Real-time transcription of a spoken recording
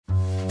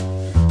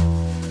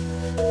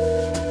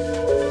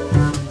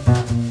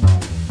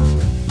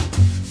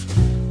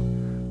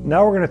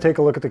Now we're going to take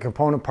a look at the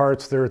component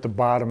parts there at the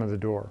bottom of the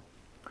door.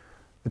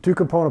 The two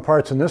component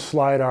parts in this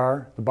slide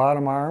are the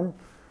bottom arm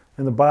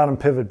and the bottom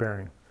pivot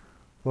bearing,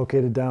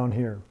 located down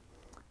here.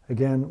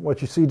 Again,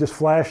 what you see just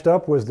flashed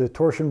up was the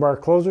torsion bar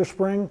closer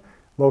spring,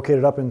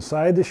 located up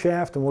inside the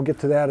shaft, and we'll get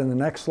to that in the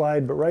next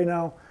slide. But right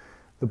now,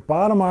 the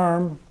bottom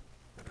arm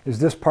is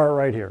this part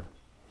right here.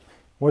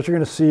 What you're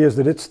going to see is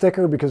that it's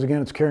thicker because,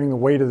 again, it's carrying the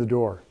weight of the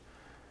door.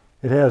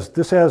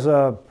 This has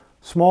a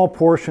small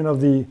portion of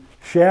the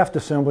shaft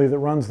assembly that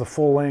runs the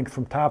full length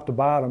from top to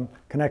bottom,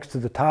 connects to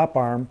the top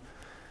arm.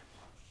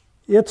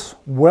 It's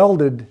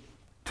welded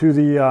to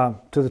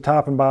the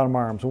top and bottom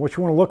arms. And what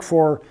you want to look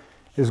for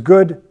is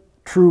good,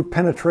 true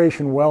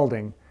penetration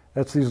welding.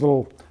 That's these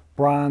little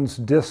bronze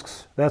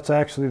discs. That's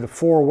actually the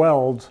 4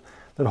 welds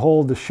that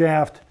hold the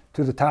shaft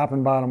to the top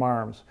and bottom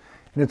arms.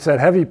 And it's that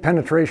heavy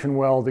penetration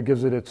weld that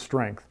gives it its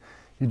strength.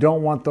 You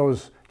don't want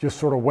those just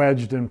sort of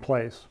wedged in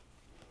place.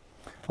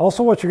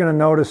 Also, what you're going to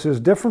notice is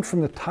different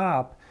from the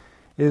top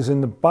is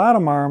in the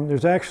bottom arm,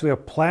 there's actually a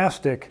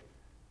plastic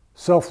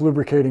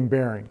self-lubricating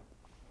bearing.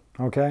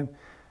 Okay?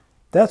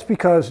 That's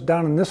because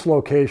down in this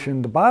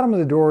location, the bottom of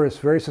the door is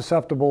very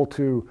susceptible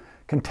to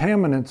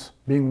contaminants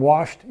being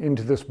washed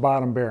into this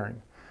bottom bearing.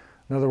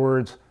 In other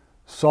words,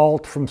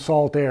 salt from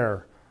salt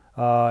air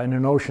in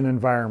an ocean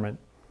environment,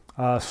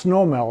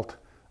 snow melt,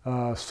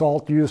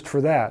 salt used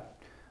for that,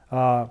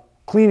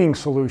 cleaning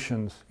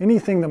solutions,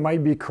 anything that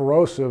might be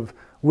corrosive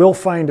will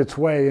find its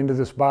way into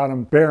this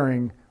bottom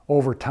bearing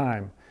over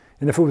time.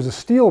 And if it was a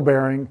steel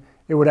bearing,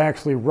 it would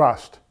actually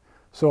rust.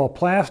 So a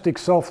plastic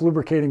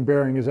self-lubricating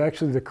bearing is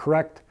actually the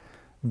correct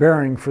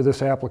bearing for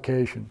this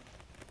application.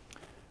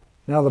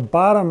 Now the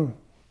bottom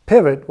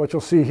pivot, what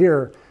you'll see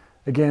here,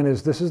 again,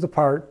 is this is the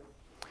part.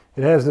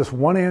 It has this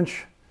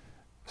 1-inch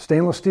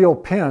stainless steel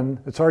pin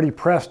that's already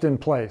pressed in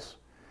place.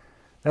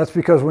 That's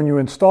because when you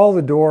install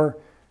the door,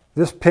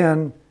 this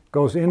pin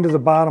goes into the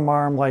bottom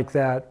arm like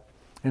that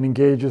and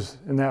engages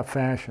in that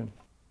fashion.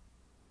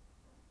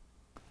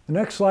 The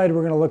next slide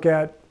we're going to look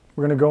at,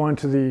 we're going to go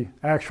into the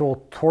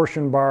actual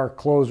torsion bar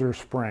closer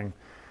spring.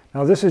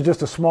 Now this is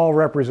just a small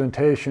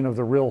representation of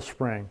the real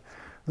spring.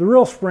 The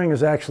real spring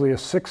is actually a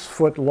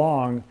 6-foot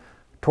long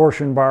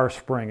torsion bar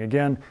spring.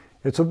 Again,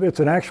 it's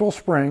an actual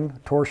spring,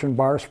 torsion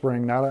bar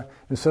spring,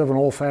 instead of an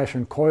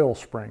old-fashioned coil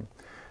spring.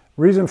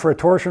 Reason for a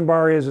torsion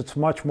bar is it's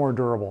much more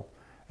durable.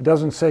 It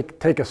doesn't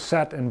take a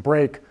set and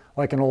break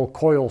like an old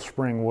coil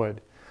spring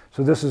would.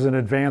 So this is an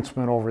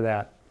advancement over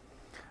that.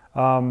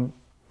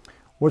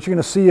 What you're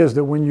going to see is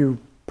that when you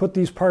put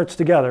these parts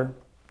together,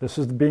 this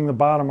is being the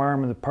bottom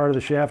arm and the part of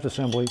the shaft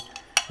assembly,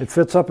 it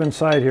fits up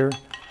inside here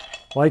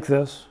like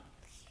this,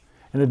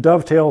 and it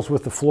dovetails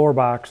with the floor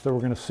box that we're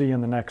going to see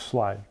in the next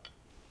slide.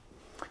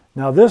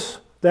 Now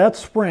that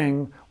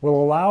spring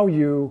will allow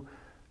you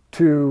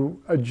to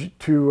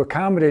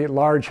accommodate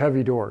large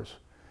heavy doors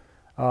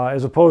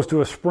as opposed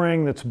to a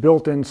spring that's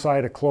built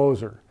inside a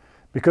closer.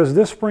 Because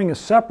this spring is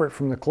separate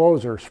from the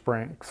closer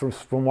spring,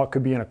 from what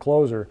could be in a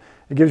closer,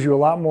 it gives you a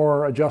lot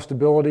more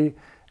adjustability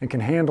and can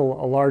handle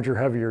a larger,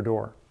 heavier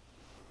door.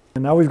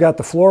 And now we've got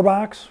the floor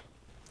box,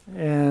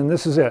 and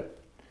this is it.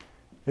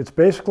 It's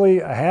basically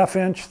a 1/2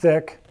 inch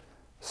thick,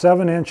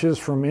 7 inches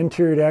from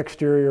interior to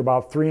exterior,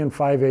 about 3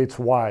 5/8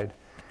 wide.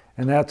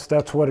 And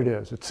that's what it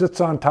is. It sits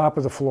on top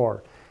of the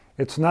floor.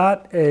 It's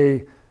not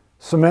a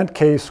cement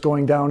case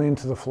going down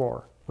into the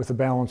floor with a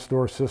balanced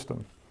door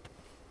system.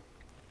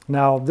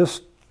 Now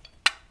this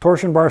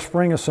torsion bar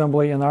spring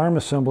assembly and arm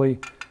assembly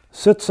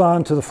sits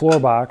onto the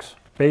floor box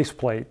base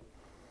plate,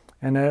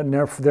 and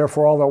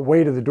therefore all the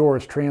weight of the door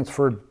is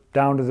transferred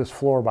down to this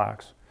floor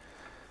box.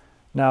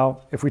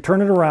 Now if we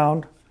turn it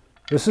around,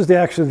 this is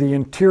actually the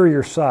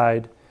interior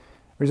side. The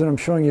reason I'm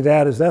showing you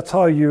that is that's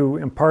how you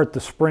impart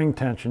the spring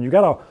tension. You've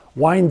got to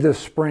wind this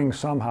spring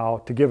somehow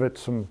to give it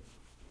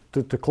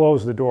to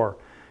close the door.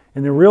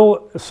 In the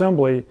real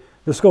assembly,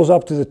 this goes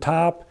up to the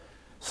top,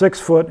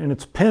 6 foot, and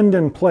it's pinned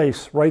in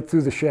place right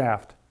through the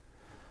shaft.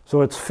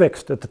 So it's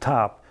fixed at the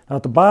top. Now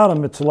at the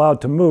bottom, it's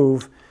allowed to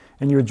move,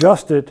 and you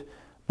adjust it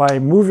by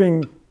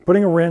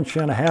putting a wrench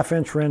in, a 1/2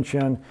 inch wrench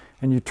in,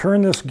 and you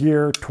turn this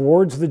gear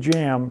towards the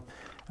jamb,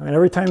 and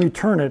every time you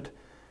turn it,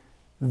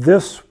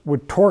 this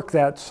would torque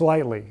that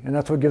slightly, and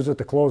that's what gives it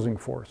the closing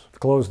force to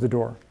close the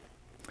door.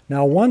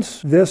 Now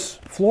once this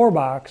floor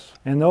box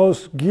and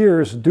those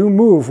gears do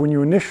move when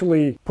you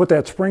initially put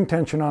that spring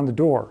tension on the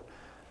door,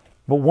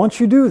 but once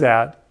you do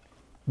that,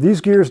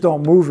 these gears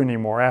don't move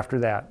anymore after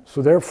that.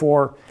 So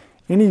therefore,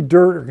 any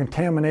dirt or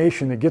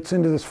contamination that gets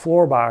into this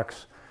floor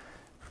box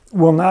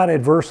will not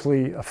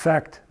adversely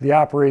affect the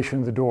operation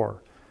of the door.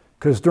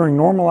 Because during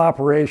normal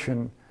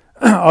operation,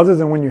 other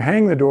than when you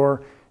hang the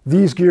door,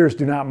 these gears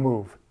do not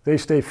move. They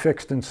stay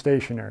fixed and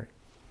stationary.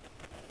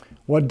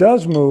 What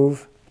does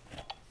move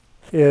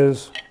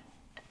is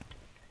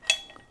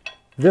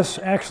this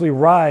actually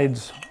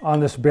rides on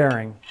this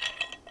bearing,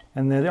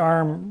 and the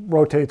arm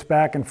rotates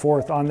back and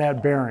forth on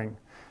that bearing,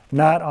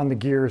 not on the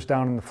gears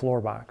down in the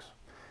floor box.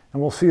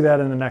 And we'll see that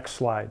in the next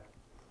slide.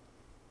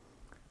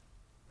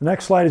 The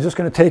next slide is just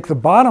going to take the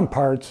bottom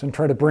parts and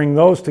try to bring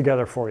those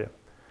together for you.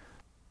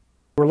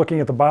 We're looking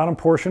at the bottom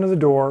portion of the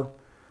door,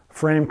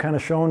 frame kind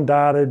of shown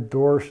dotted,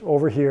 door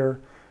over here.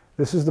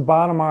 This is the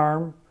bottom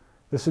arm.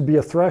 This would be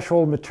a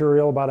threshold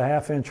material about a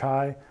 1/2 inch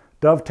high,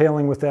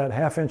 dovetailing with that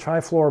 1/2 inch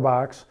high floor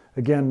box.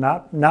 Again,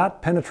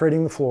 not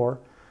penetrating the floor.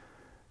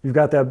 You've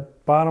got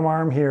that bottom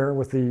arm here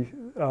with the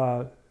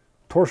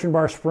torsion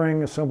bar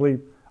spring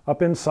assembly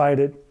up inside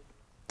it,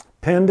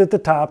 pinned at the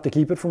top to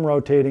keep it from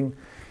rotating,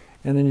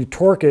 and then you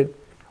torque it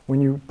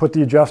when you put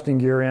the adjusting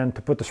gear in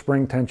to put the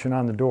spring tension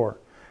on the door.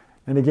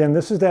 And again,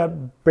 this is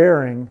that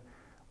bearing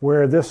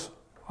where this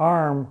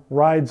arm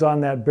rides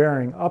on that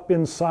bearing up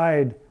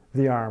inside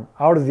the arm,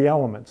 out of the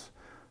elements.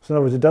 So in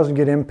other words, it doesn't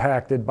get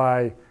impacted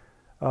by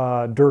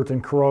dirt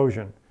and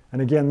corrosion.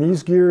 And again,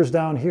 these gears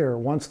down here,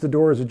 once the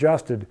door is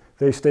adjusted,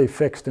 they stay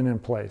fixed and in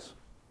place.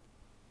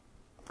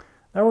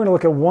 Now we're going to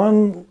look at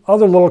one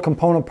other little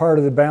component part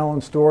of the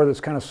balance door that's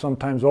kind of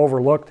sometimes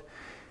overlooked.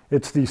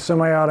 It's the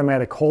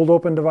semi-automatic hold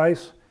open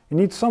device. You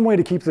need some way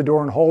to keep the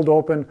door and hold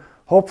open,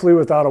 hopefully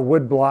without a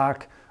wood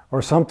block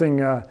or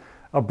something,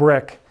 a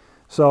brick.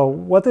 So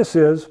what this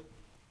is,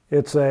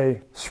 it's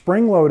a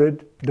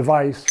spring-loaded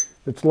device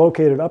that's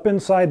located up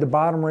inside the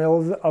bottom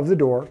rail of the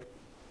door.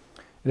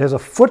 It has a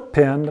foot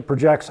pin that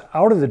projects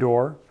out of the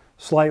door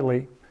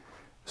slightly,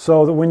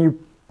 so that when you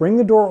bring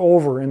the door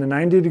over in the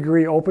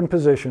 90-degree open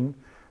position,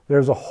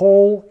 there's a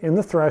hole in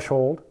the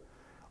threshold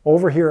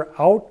over here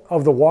out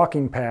of the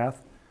walking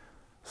path,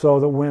 so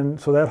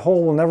that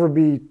hole will never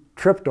be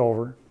tripped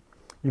over.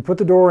 You put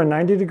the door in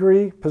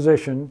 90-degree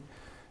position,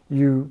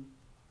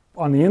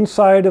 on the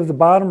inside of the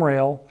bottom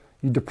rail,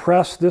 you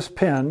depress this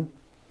pin,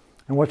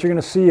 and what you're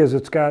going to see is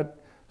it's got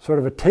sort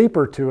of a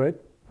taper to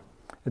it.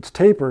 It's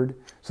tapered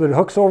so that it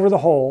hooks over the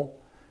hole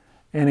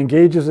and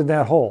engages in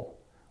that hole.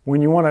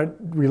 When you want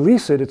to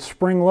release it, it's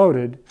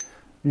spring-loaded.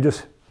 You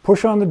just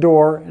push on the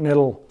door and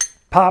it'll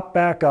pop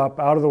back up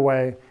out of the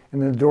way,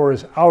 and then the door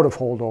is out of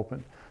hold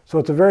open. So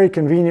it's a very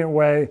convenient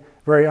way,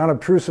 very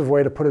unobtrusive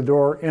way to put a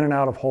door in and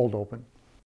out of hold open.